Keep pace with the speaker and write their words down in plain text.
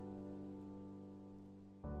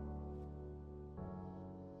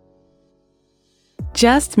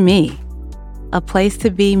Just me, a place to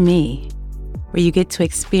be me, where you get to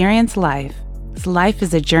experience life. Life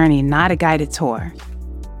is a journey, not a guided tour.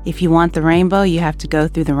 If you want the rainbow, you have to go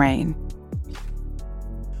through the rain.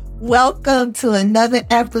 Welcome to another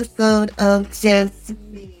episode of Just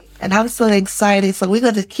Me. And I'm so excited. So we're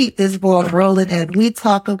going to keep this ball rolling as we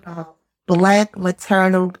talk about Black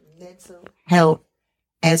maternal mental health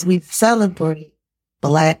as we celebrate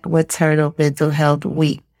Black Maternal Mental Health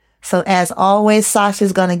Week. So as always,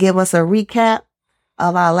 Sasha's going to give us a recap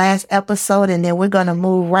of our last episode, and then we're going to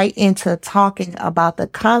move right into talking about the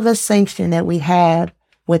conversation that we had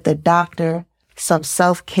with the doctor, some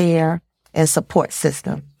self-care and support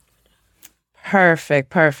system.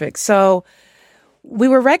 Perfect. So we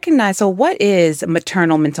were recognized. So what is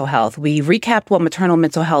maternal mental health? We recapped what maternal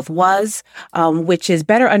mental health was, which is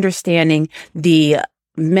better understanding the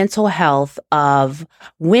mental health of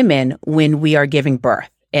women when we are giving birth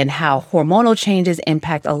and how hormonal changes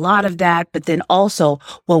impact a lot of that, but then also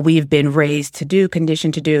what we've been raised to do,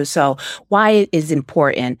 conditioned to do. So why it is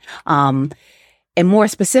important. And more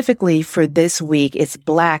specifically for this week, it's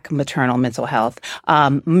Black maternal mental health.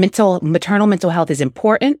 Maternal mental health is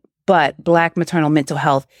important, but Black maternal mental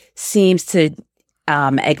health seems to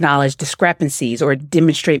acknowledge discrepancies or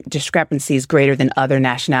demonstrate discrepancies greater than other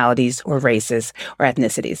nationalities or races or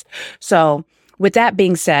ethnicities. So with that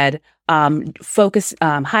being said,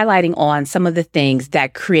 highlighting on some of the things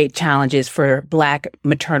that create challenges for Black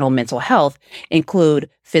maternal mental health include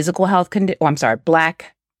physical health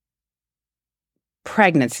Black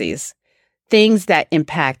pregnancies. Things that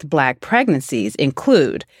impact Black pregnancies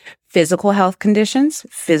include physical health conditions,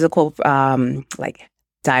 like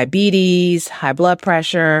diabetes, high blood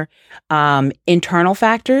pressure, internal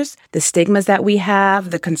factors, the stigmas that we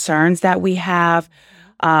have, the concerns that we have,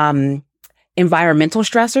 environmental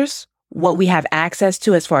stressors, what we have access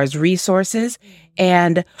to as far as resources,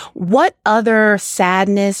 and what other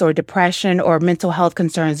sadness or depression or mental health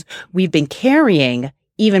concerns we've been carrying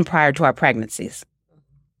even prior to our pregnancies.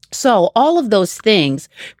 So all of those things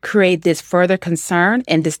create this further concern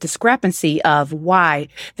and this discrepancy of why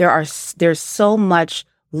there's so much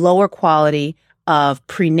lower quality of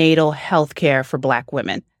prenatal health care for Black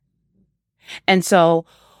women. And so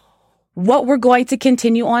what we're going to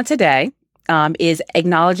continue on today is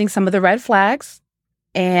acknowledging some of the red flags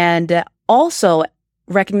and also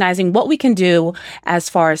recognizing what we can do as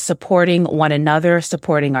far as supporting one another,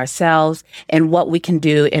 supporting ourselves, and what we can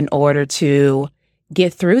do in order to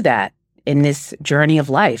get through that in this journey of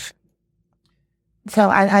life. So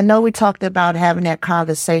I know we talked about having that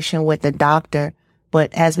conversation with the doctor,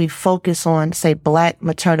 but as we focus on, say, Black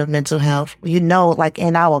maternal mental health, like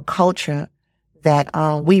in our culture that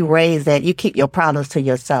we raise that you keep your problems to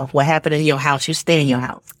yourself. What happened in your house, you stay in your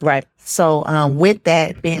house. Right. So with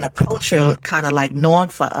that being a culture kind of like norm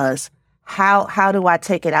for us, how do I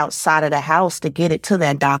take it outside of the house to get it to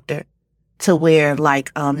that doctor to where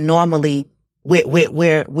normally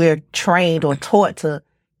we're trained or taught to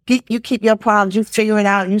you keep your problems, you figure it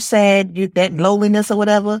out, you sad, that loneliness or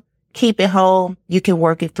whatever, keep it home, you can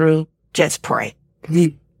work it through, just pray.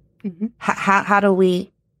 Mm-hmm. How do we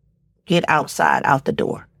get out the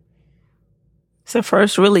door? So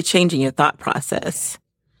first, really changing your thought process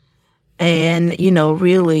and,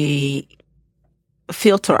 really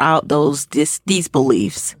filter out these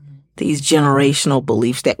beliefs, these generational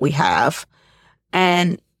beliefs that we have,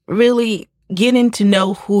 and really getting to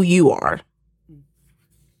know who you are.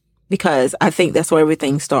 Because I think that's where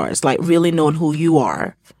everything starts, like really knowing who you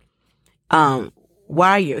are,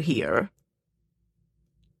 why you're here,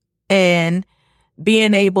 and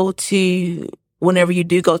being able to, whenever you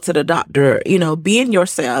do go to the doctor, being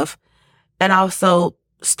yourself, and also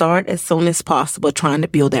start as soon as possible trying to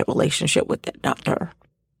build that relationship with that doctor.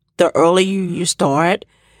 The earlier you start,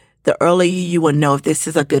 the earlier you will know if this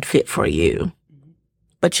is a good fit for you.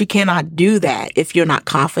 But you cannot do that if you're not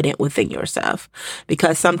confident within yourself.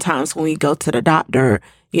 Because sometimes when we go to the doctor,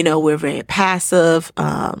 we're very passive.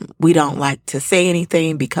 We don't like to say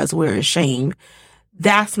anything because we're ashamed.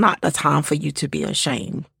 That's not the time for you to be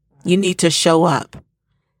ashamed. You need to show up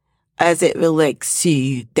as it relates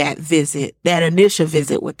to that visit, that initial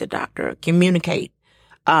visit with the doctor. Communicate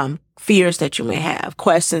fears that you may have,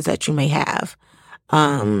 questions that you may have,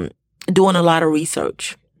 doing a lot of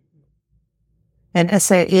research. And I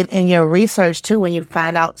say in your research too, when you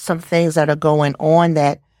find out some things that are going on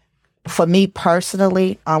that, for me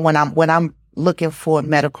personally, when I'm looking for a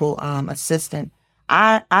medical assistant,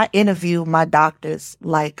 I interview my doctors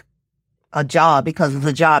like a job because it's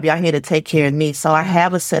a job. Y'all here to take care of me. So I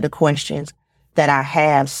have a set of questions that I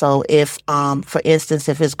have. So if, for instance,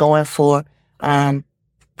 if it's going for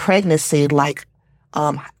pregnancy, like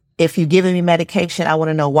If you're giving me medication, I want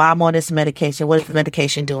to know why I'm on this medication. What is the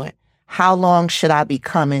medication doing? How long should I be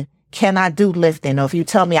coming? Can I do lifting? Or if you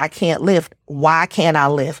tell me I can't lift, why can't I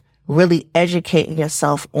lift? Really educating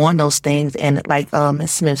yourself on those things. And like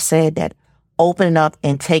Ms. Smith said, that opening up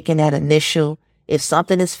and taking that initial, if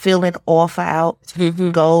something is feeling off or out,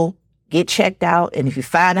 go get checked out. And if you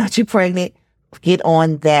find out you're pregnant, get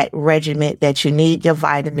on that regimen that you need your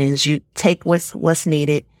vitamins, you take what's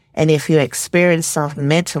needed. And if you experience something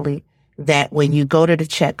mentally, that when you go to the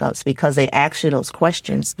checkups, because they ask you those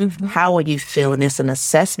questions, how are you feeling? It's an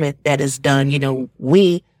assessment that is done.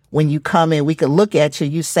 When you come in, we can look at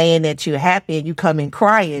you saying that you're happy and you come in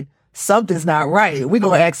crying, something's not right. We're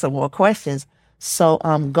going to ask some more questions. So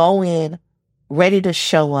go in ready to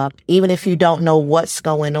show up, even if you don't know what's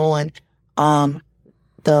going on.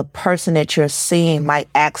 The person that you're seeing might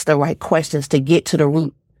ask the right questions to get to the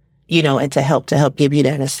root, and to help give you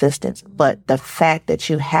that assistance. But the fact that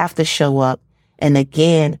you have to show up, and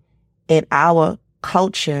again, in our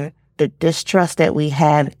culture, the distrust that we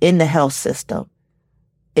have in the health system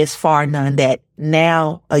is far none. That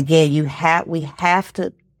now, again, we have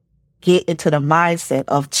to get into the mindset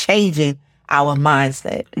of changing our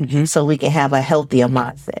mindset so we can have a healthier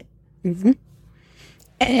mindset.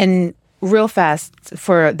 And real fast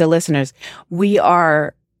for the listeners, we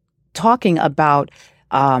are talking about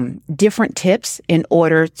different tips in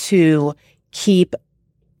order to keep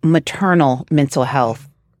maternal mental health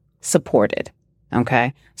supported.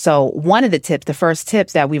 Okay. So one of the tips, the first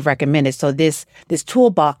tips that we've recommended, so this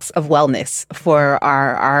toolbox of wellness for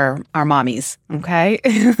our mommies. Okay.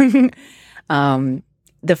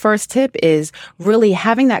 The first tip is really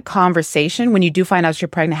having that conversation when you do find out you're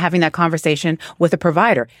pregnant, having that conversation with a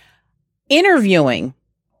provider, interviewing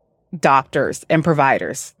doctors and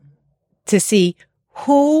providers to see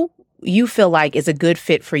who you feel like is a good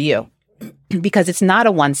fit for you, because it's not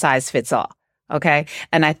a one size fits all. Okay.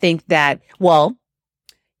 And I think that,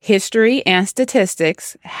 history and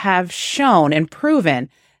statistics have shown and proven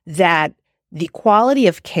that the quality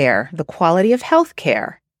of care, the quality of health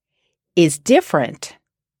care is different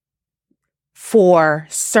for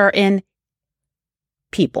certain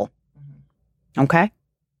people. Okay.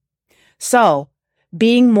 So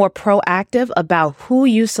being more proactive about who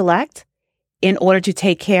you select in order to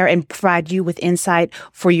take care and provide you with insight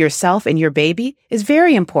for yourself and your baby is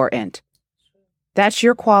very important. That's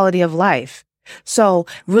your quality of life. So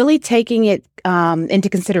really taking it into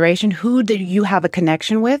consideration, who do you have a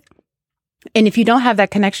connection with? And if you don't have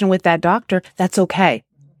that connection with that doctor, that's okay.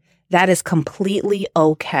 That is completely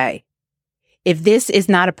okay. If this is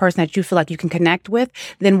not a person that you feel like you can connect with,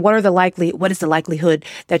 then what is the likelihood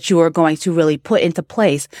that you are going to really put into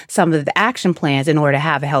place some of the action plans in order to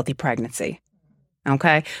have a healthy pregnancy?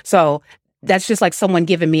 Okay. So that's just like someone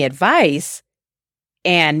giving me advice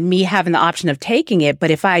and me having the option of taking it.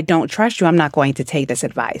 But if I don't trust you, I'm not going to take this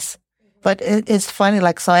advice. But it's funny,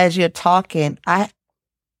 so as you're talking,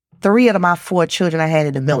 3 of my 4 children I had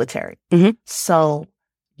in the military. So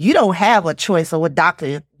you don't have a choice of what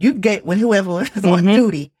doctor you get with whoever was on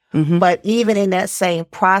duty. But even in that same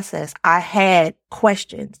process, I had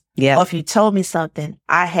questions. Yeah. Or if you told me something,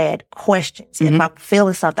 I had questions. If I'm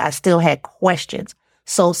feeling something, I still had questions.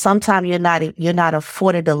 So sometimes you're not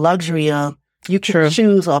afforded the luxury of you can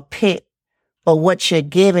choose or pick, but what you're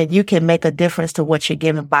given, you can make a difference to what you're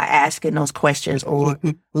given by asking those questions. Or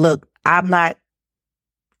look, I'm not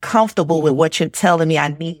comfortable with what you're telling me. I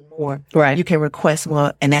need more. Right. You can request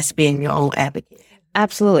more, and that's being your own advocate.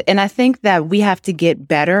 Absolutely. And I think that we have to get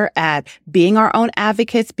better at being our own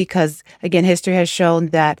advocates because, again, history has shown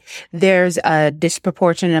that there's a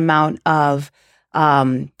disproportionate amount of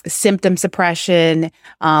symptom suppression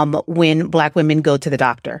when Black women go to the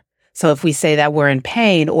doctor. So if we say that we're in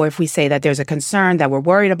pain or if we say that there's a concern that we're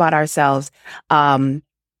worried about ourselves,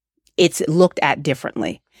 it's looked at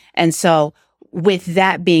differently. And so with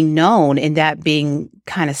that being known and that being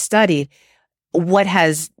kind of studied, what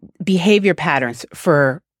has behavior patterns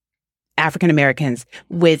for African Americans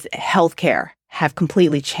with healthcare have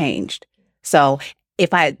completely changed. So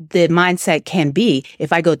the mindset can be,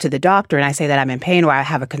 if I go to the doctor and I say that I'm in pain or I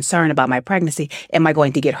have a concern about my pregnancy, am I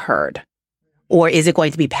going to get heard? Or is it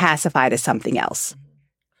going to be pacified as something else?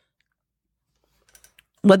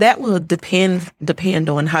 Well, that will depend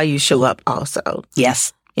on how you show up also.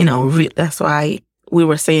 Yes. That's why we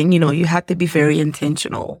were saying, you have to be very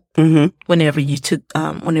intentional whenever you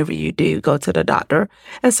do go to the doctor,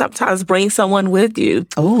 and sometimes bring someone with you.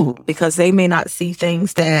 Oh, because they may not see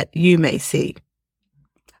things that you may see.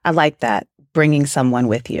 I like that. Bringing someone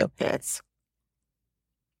with you. Yes.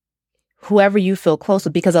 whoever you feel close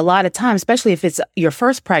with, because a lot of times, especially if it's your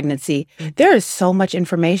first pregnancy, there is so much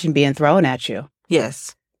information being thrown at you.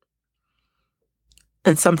 Yes.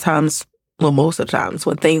 And sometimes, well, most of the times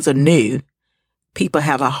when things are new, people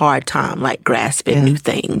have a hard time like grasping new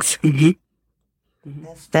things.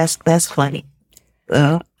 That's funny.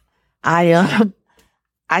 I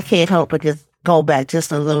can't help but just go back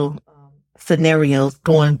just a little scenarios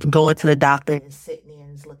going to the doctor and sitting there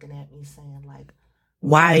and he's looking at me saying like,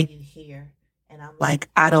 why are you here? And I'm like,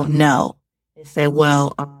 I don't know. They say,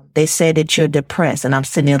 well, they said that you're depressed, and I'm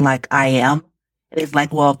sitting there like, I am. And it's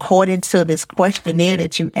like, well, according to this questionnaire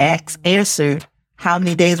that you answered, how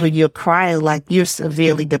many days were you crying like you're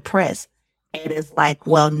severely depressed? And it's like,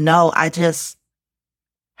 well, no, I just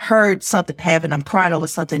heard something happen. I'm crying over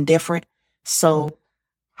something different. So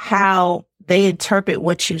how they interpret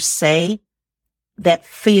what you say, that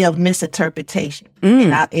fear of misinterpretation,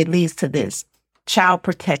 and it leads to this: child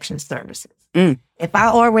protection services. If I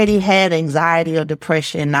already had anxiety or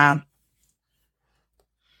depression, I'm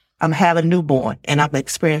having a newborn and I've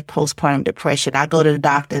experienced postpartum depression, I go to the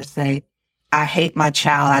doctor and say, I hate my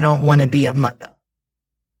child. I don't want to be a mother.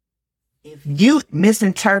 If you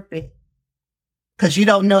misinterpret, because you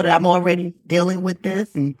don't know that I'm already dealing with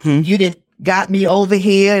this, you did got me over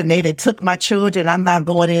here and they took my children, I'm not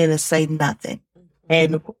going in and say nothing.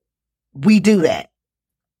 And we do that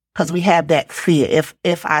because we have that fear.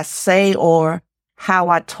 If I say or how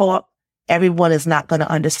I talk, everyone is not going to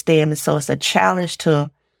understand. And so it's a challenge to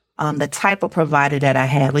the type of provider that I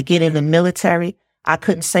have. Again, in the military, I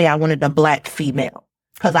couldn't say I wanted a Black female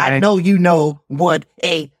because I know you know what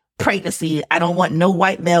a pregnancy. I don't want no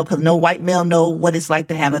white male because no white male know what it's like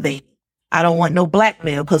to have a baby. I don't want no Black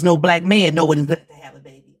male because no Black man know what it's like to have a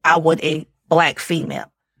baby. I want a Black female.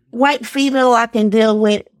 White female I can deal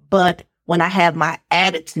with, but when I have my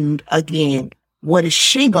attitude again, what is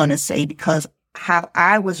she going to say? Because how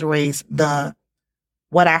I was raised,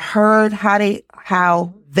 what I heard,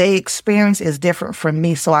 how they experience is different from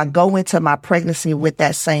me. So I go into my pregnancy with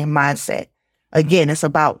that same mindset. Again, it's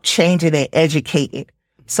about changing and educating.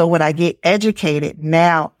 So when I get educated,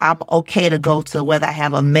 now I'm okay to go to whether I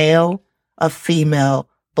have a male, a female,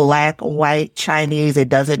 Black, white, Chinese, it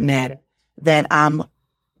doesn't matter. That I'm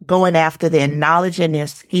going after their knowledge and their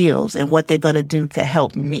skills and what they're going to do to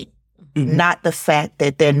help me. Not the fact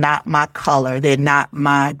that they're not my color, they're not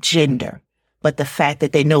my gender, but the fact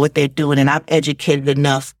that they know what they're doing and I'm educated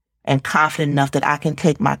enough and confident enough that I can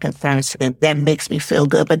take my concerns to them. That makes me feel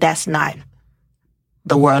good, but that's not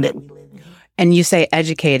the world that we live in. And you say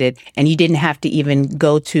educated, and you didn't have to even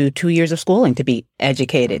go to 2 years of schooling to be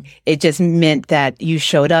educated. It just meant that you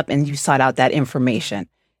showed up and you sought out that information.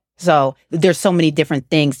 So there's so many different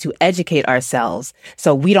things to educate ourselves.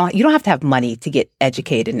 So you don't have to have money to get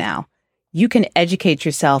educated now. You can educate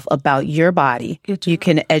yourself about your body. You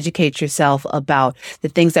can educate yourself about the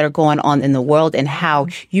things that are going on in the world and how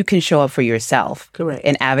you can show up for yourself. Correct.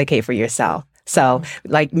 And advocate for yourself. So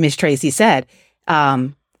like Miss Tracy said,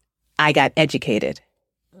 I got educated.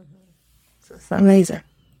 It's amazing.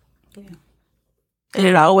 Yeah. And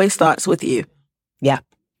it always starts with you. Yeah.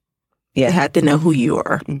 You have to know who you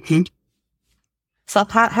are. So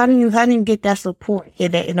how do you get that support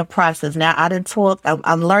in the process? Now I didn't talk.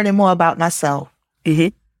 I'm learning more about myself.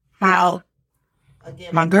 How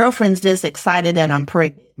again, my girlfriend's just excited that I'm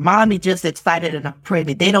pregnant. Mommy just excited that I'm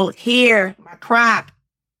pregnant. They don't hear my cry.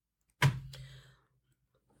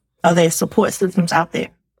 Are there support systems out there?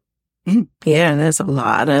 Yeah, there's a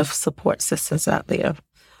lot of support systems out there.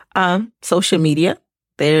 Social media.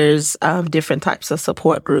 There's different types of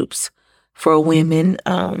support groups for women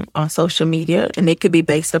on social media, and it could be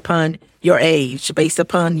based upon your age, based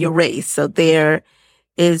upon your race. So there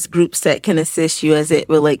is groups that can assist you as it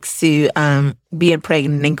relates to being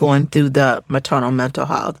pregnant and going through the maternal mental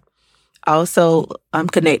health. Also, I'm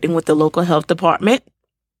connecting with the local health department.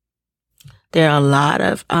 There are a lot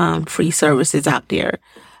of free services out there.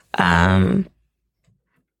 And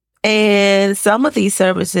some of these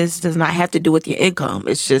services does not have to do with your income.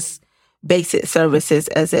 It's just basic services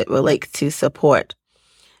as it relates to support.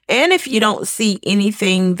 And if you don't see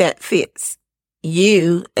anything that fits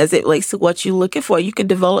you as it relates to what you're looking for, you can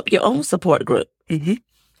develop your own support group.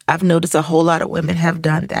 I've noticed a whole lot of women have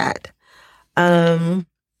done that.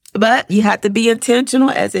 But you have to be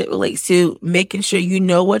intentional as it relates to making sure you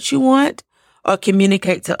know what you want or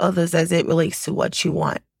communicate to others as it relates to what you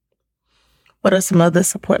want. What are some other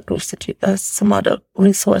support groups some other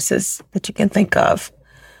resources that you can think of?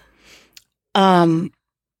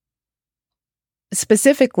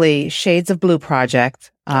 Specifically, Shades of Blue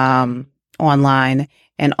Project online,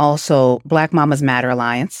 and also Black Mamas Matter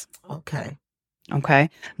Alliance. Okay. Okay.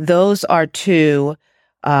 Those are two,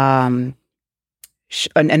 another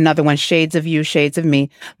one, shades of you, shades of me.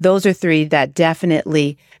 Those are three that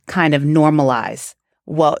definitely kind of normalize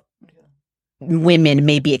what women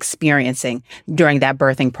may be experiencing during that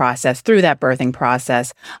birthing process, through that birthing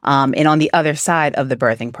process, and on the other side of the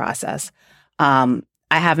birthing process. I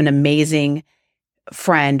have an amazing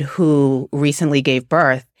friend who recently gave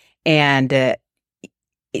birth, and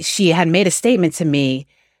she had made a statement to me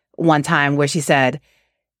one time where she said,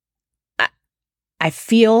 I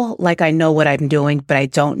feel like I know what I'm doing, but I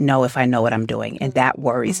don't know if I know what I'm doing. And that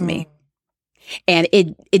worries me. And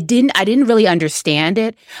I didn't really understand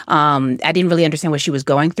it. I didn't really understand what she was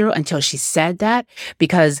going through until she said that,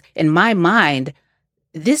 because in my mind,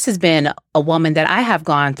 this has been a woman that I have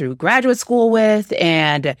gone through graduate school with,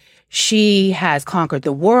 and she has conquered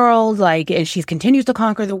the world, and she continues to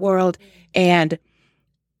conquer the world. And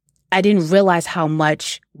I didn't realize how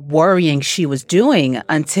much worrying she was doing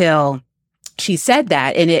until she said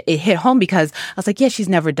that. And it hit home, because I was like, yeah, she's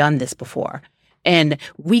never done this before. And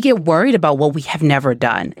we get worried about what we have never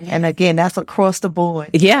done. And again, that's across the board.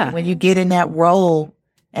 Yeah. When you get in that role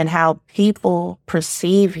and how people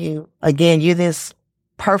perceive you, again, you're this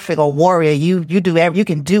perfect or warrior. You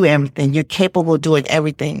can do everything. You're capable of doing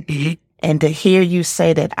everything. Mm-hmm. And to hear you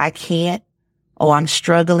say that I can't, or I'm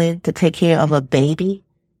struggling to take care of a baby,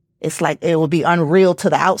 it's like it will be unreal to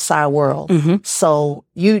the outside world. Mm-hmm. So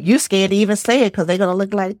you scared to even say it, because they're going to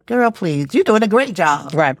look like, girl, please, you're doing a great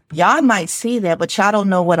job. Right. Y'all might see that, but y'all don't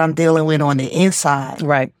know what I'm dealing with on the inside.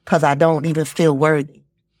 Right. Because I don't even feel worthy.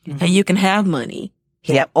 Mm-hmm. And you can have money.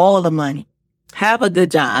 Have all the money. Have a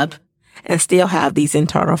good job, and still have these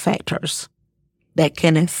internal factors that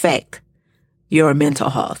can affect your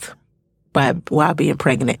mental health while being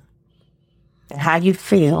pregnant. And how you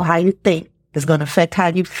feel, how you think, is going to affect how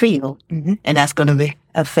you feel, mm-hmm. and that's going to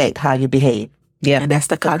affect how you behave. Yeah. And that's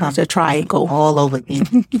the cognitive triangle. All over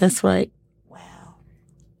again. That's right. Wow.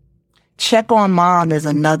 Check on Mom is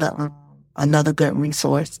another good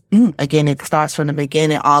resource. Mm. Again, it starts from the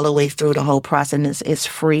beginning all the way through the whole process. It's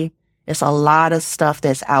free. It's a lot of stuff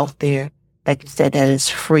that's out there, like you said, that is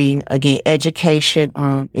free. Again, education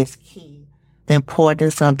is key. The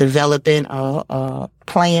importance of developing a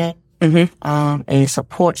plan, mm-hmm. A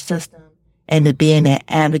support system. And to being an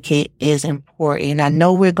advocate is important. I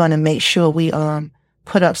know we're going to make sure we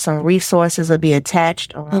put up some resources or be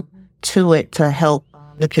attached to it to help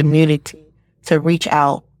the community to reach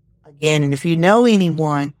out again. And if you know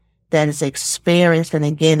anyone that is experienced, and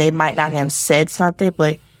again, they might not have said something,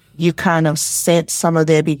 but you kind of sense some of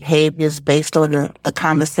their behaviors based on the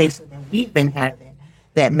conversation that we've been having,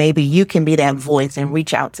 that maybe you can be that voice and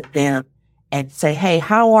reach out to them and say, hey,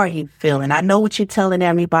 how are you feeling? I know what you're telling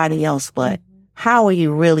everybody else, but how are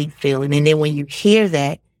you really feeling? And then when you hear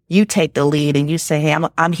that, you take the lead and you say, hey,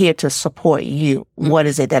 I'm here to support you. What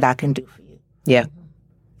is it that I can do for you? Yeah.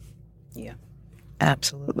 Yeah.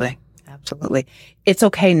 Absolutely. Absolutely. It's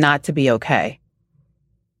okay not to be okay.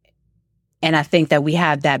 And I think that we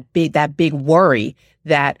have that big worry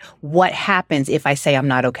that what happens if I say I'm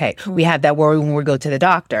not okay? We have that worry when we go to the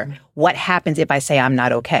doctor. What happens if I say I'm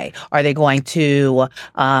not okay? Are they going to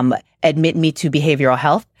admit me to behavioral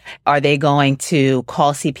health? Are they going to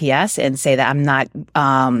call CPS and say that I'm not,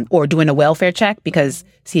 or doing a welfare check? Because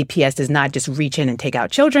CPS does not just reach in and take out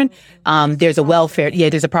children. There's a welfare,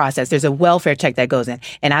 there's a process. There's a welfare check that goes in.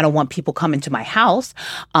 And I don't want people coming to my house.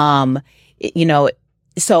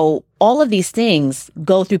 So all of these things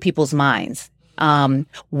go through people's minds.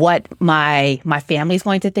 What my family's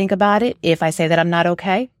going to think about it if I say that I'm not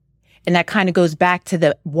okay. And that kind of goes back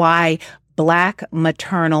to why Black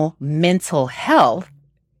maternal mental health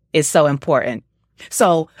is so important.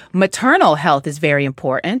 So maternal health is very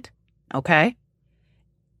important. Okay.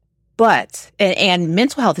 But, and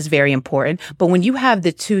mental health is very important. But when you have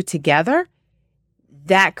the two together,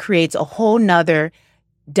 that creates a whole nother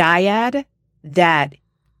dyad that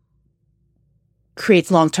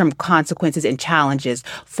creates long-term consequences and challenges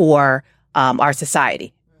for our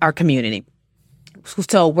society, our community.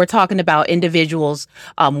 So we're talking about individuals,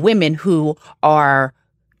 women who are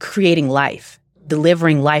creating life,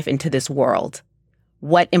 delivering life into this world.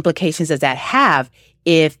 What implications does that have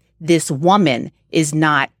if this woman is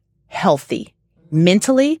not healthy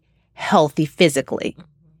mentally, healthy physically?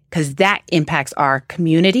 Because that impacts our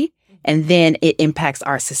community, and then it impacts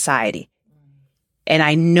our society. And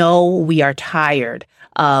I know we are tired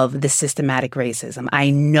of the systematic racism. I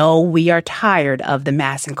know we are tired of the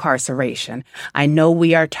mass incarceration. I know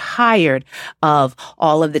we are tired of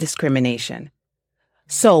all of the discrimination.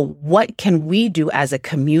 So what can we do as a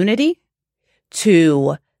community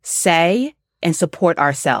to say and support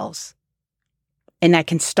ourselves? And that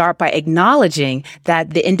can start by acknowledging that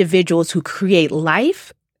the individuals who create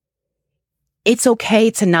life, it's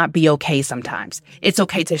okay to not be okay sometimes. It's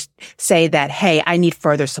okay to say that, hey, I need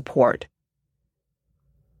further support.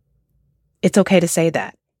 It's okay to say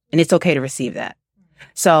that. And it's okay to receive that.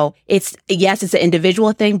 So it's an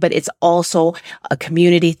individual thing, but it's also a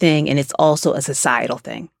community thing, and it's also a societal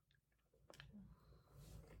thing.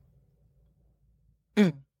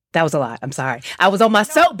 That was a lot. I'm sorry. I was on my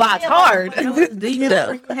soapbox hard.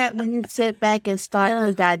 When you sit back and start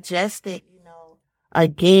to digest it,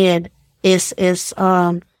 again, it's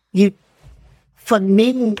you. For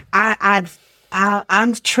me,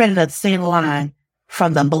 I'm treading a thin line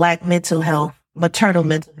from the Black mental health, maternal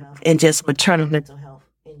mental health, and just maternal mental health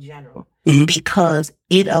in general, because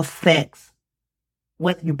it affects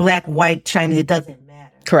whether you're Black, white, Chinese. It doesn't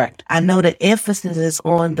matter. Correct. I know the emphasis is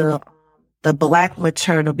on the Black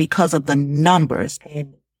maternal because of the numbers,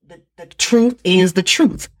 and the truth is the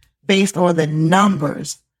truth based on the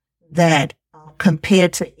numbers that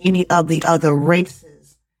compared to any of the other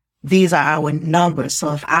races, these are our numbers.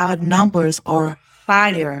 So if our numbers are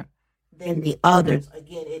higher than the others,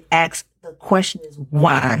 again, the question is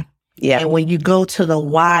why? Yeah. And when you go to the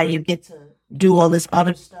why, you get to do all this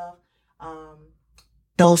other stuff.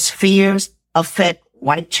 Those fears affect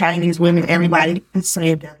white, Chinese women, everybody the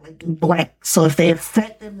same, definitely do Black. So if they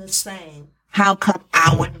affect them the same, how come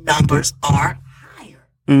our numbers are higher?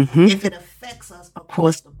 If it affects us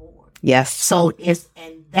across the board. Yes. So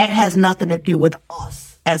and that has nothing to do with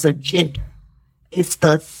us as a gender. It's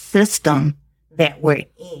the system that we're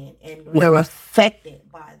in, and we're affected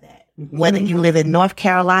by that. Whether you live in North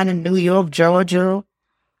Carolina, New York, Georgia,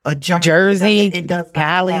 or Jersey, it doesn't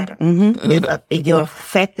Cali. matter. You're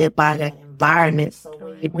affected by that environment. So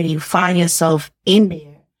when you find yourself in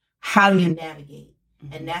there, how do you navigate?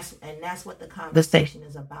 And that's what the conversation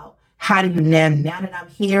is about. How do you navigate? Now that I'm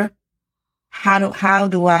here, how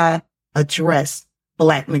do I address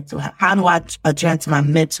Black mental health? How do I address my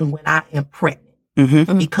mental when I am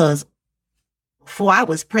pregnant? Because before I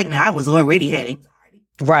was pregnant, I was already had anxiety.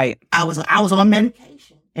 Right. I was on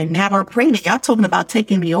medication, and now I'm pregnant. Y'all talking about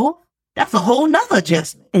taking me off? That's a whole nother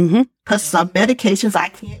adjustment. Because some medications I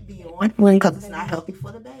can't be on because it's not healthy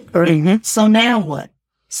for the baby. So now what?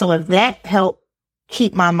 So if that helped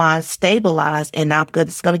keep my mind stabilized, and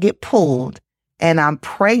it's going to get pulled, and I'm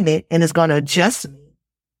pregnant, and it's going to adjust me,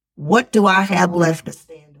 what do I have left to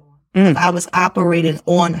stand on? I was operating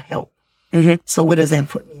on help. So where does that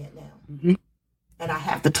put me at now? And I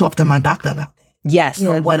have to talk to my doctor about that. Yes.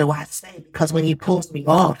 So what do I say? Because when he pulls me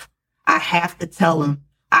off, I have to tell him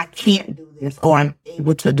I can't do this, or I'm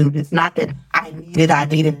able to do this. Not that I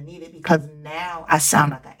need it, because now I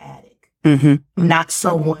sound like an addict. Not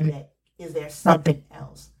someone that, is there something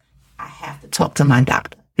else? I have to talk to my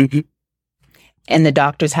doctor. And the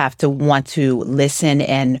doctors have to want to listen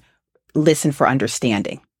and listen for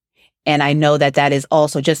understanding. And I know that is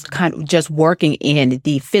also just working in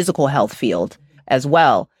the physical health field as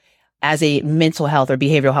well. As a mental health or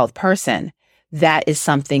behavioral health person, that is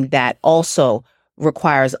something that also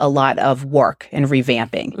requires a lot of work and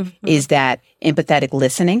revamping, is that empathetic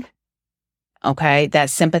listening. Okay. That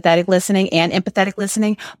sympathetic listening and empathetic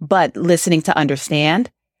listening, but listening to understand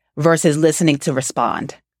versus listening to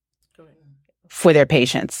respond for their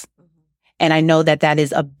patients. And I know that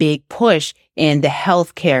is a big push in the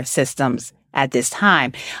healthcare systems at this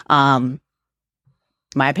time.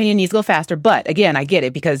 My opinion needs to go faster, but again, I get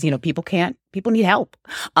it because, people need help.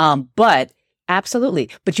 But absolutely.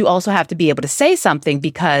 But you also have to be able to say something,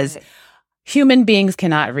 because human beings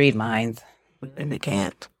cannot read minds. And they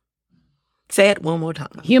can't. Say it one more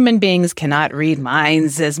time. Human beings cannot read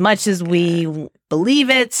minds as much as we believe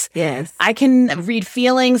it. Yes. I can read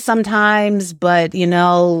feelings sometimes, but,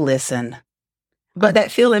 listen. But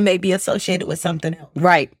that feeling may be associated with something else.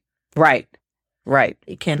 Right.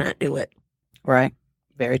 You cannot do it. Right.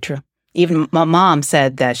 Very true. Even my mom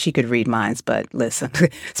said that she could read minds, but listen,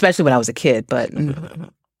 especially when I was a kid, but nah.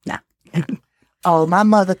 Oh, my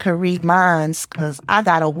mother could read minds because I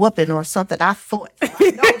got a whooping or something. I thought. I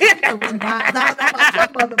know she could read minds. I don't know about your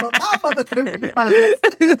mother, but my mother could read minds.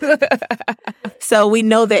 So we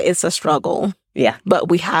know that it's a struggle. Yeah. But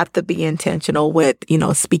we have to be intentional with,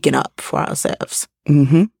 speaking up for ourselves.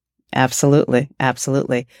 Absolutely.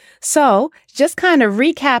 So just kind of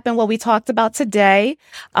recapping what we talked about today.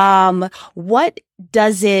 What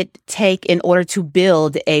does it take in order to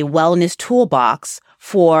build a wellness toolbox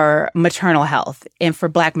for maternal health and for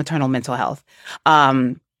Black maternal mental health?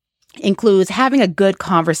 Includes having a good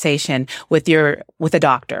conversation with a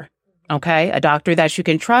doctor. Okay. A doctor that you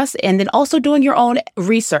can trust, and then also doing your own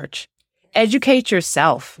research. Educate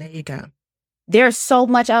yourself. There you go. There's so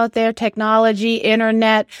much out there, technology,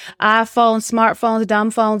 internet, iPhones, smartphones, dumb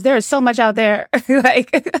phones. There's so much out there.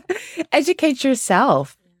 Like, educate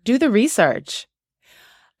yourself. Do the research.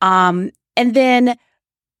 And then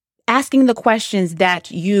asking the questions that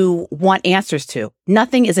you want answers to.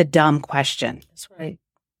 Nothing is a dumb question. That's right.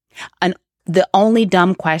 And the only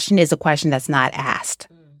dumb question is a question that's not asked.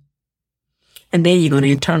 And then you're going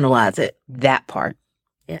to internalize it. That part.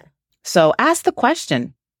 Yeah. So ask the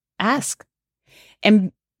question. Ask.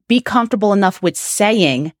 And be comfortable enough with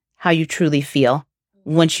saying how you truly feel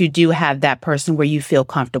once you do have that person where you feel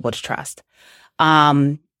comfortable to trust.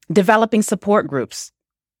 Developing support groups,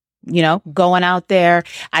 going out there,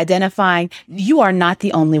 identifying you are not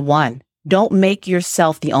the only one. Don't make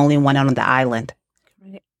yourself the only one on the island.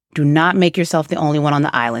 Right. Do not make yourself the only one on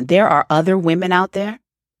the island. There are other women out there.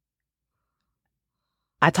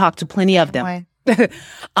 I talk to plenty of them.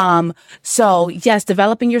 So yes,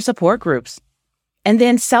 developing your support groups. And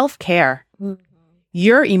then self-care,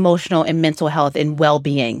 your emotional and mental health and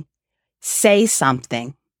well-being. Say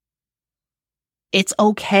something. It's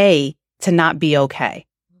okay to not be okay.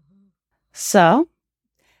 So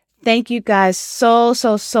thank you guys so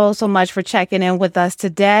much for checking in with us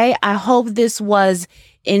today. I hope this was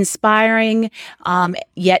inspiring,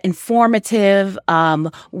 yet informative,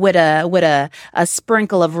 with a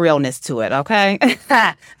sprinkle of realness to it. Okay.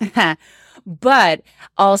 But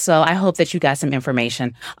also, I hope that you got some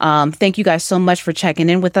information. Thank you guys so much for checking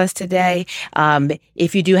in with us today.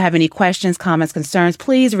 If you do have any questions, comments, concerns,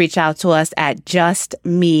 please reach out to us at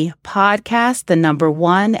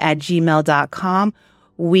justmepodcast1@gmail.com.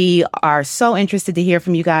 We are so interested to hear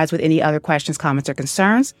from you guys with any other questions, comments, or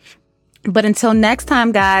concerns. But until next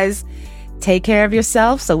time, guys, take care of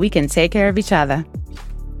yourself so we can take care of each other.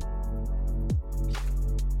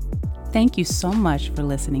 Thank you so much for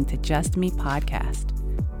listening to Just Me Podcast.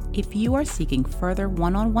 If you are seeking further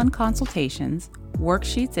one-on-one consultations,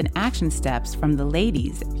 worksheets, and action steps from the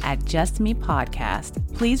ladies at Just Me Podcast,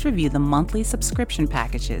 please review the monthly subscription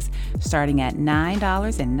packages starting at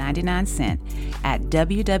 $9.99 at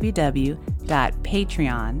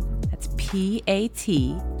www.patreon, that's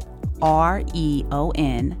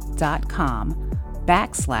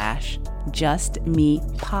patreon.com/Just Me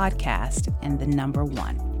Podcast and the number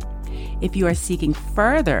 1. If you are seeking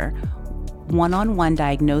further one-on-one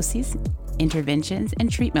diagnoses, interventions,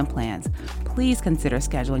 and treatment plans, please consider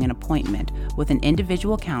scheduling an appointment with an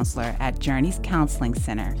individual counselor at Journeys Counseling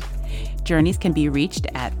Center. Journeys can be reached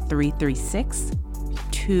at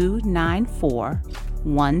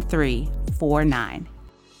 336-294-1349.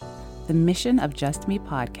 The mission of Just Me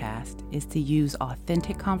Podcast is to use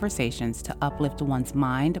authentic conversations to uplift one's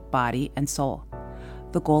mind, body, and soul.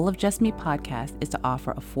 The goal of Just Me Podcast is to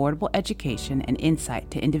offer affordable education and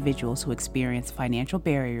insight to individuals who experience financial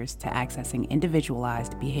barriers to accessing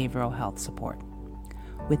individualized behavioral health support.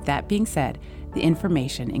 With that being said, the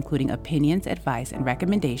information, including opinions, advice, and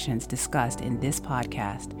recommendations discussed in this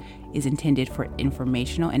podcast, is intended for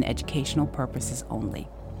informational and educational purposes only.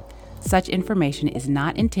 Such information is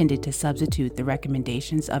not intended to substitute the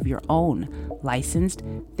recommendations of your own licensed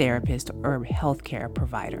therapist or healthcare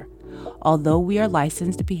provider. Although we are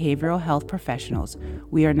licensed behavioral health professionals,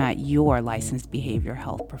 we are not your licensed behavioral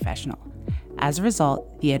health professional. As a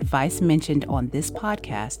result, the advice mentioned on this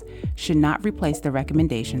podcast should not replace the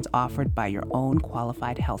recommendations offered by your own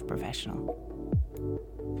qualified health professional.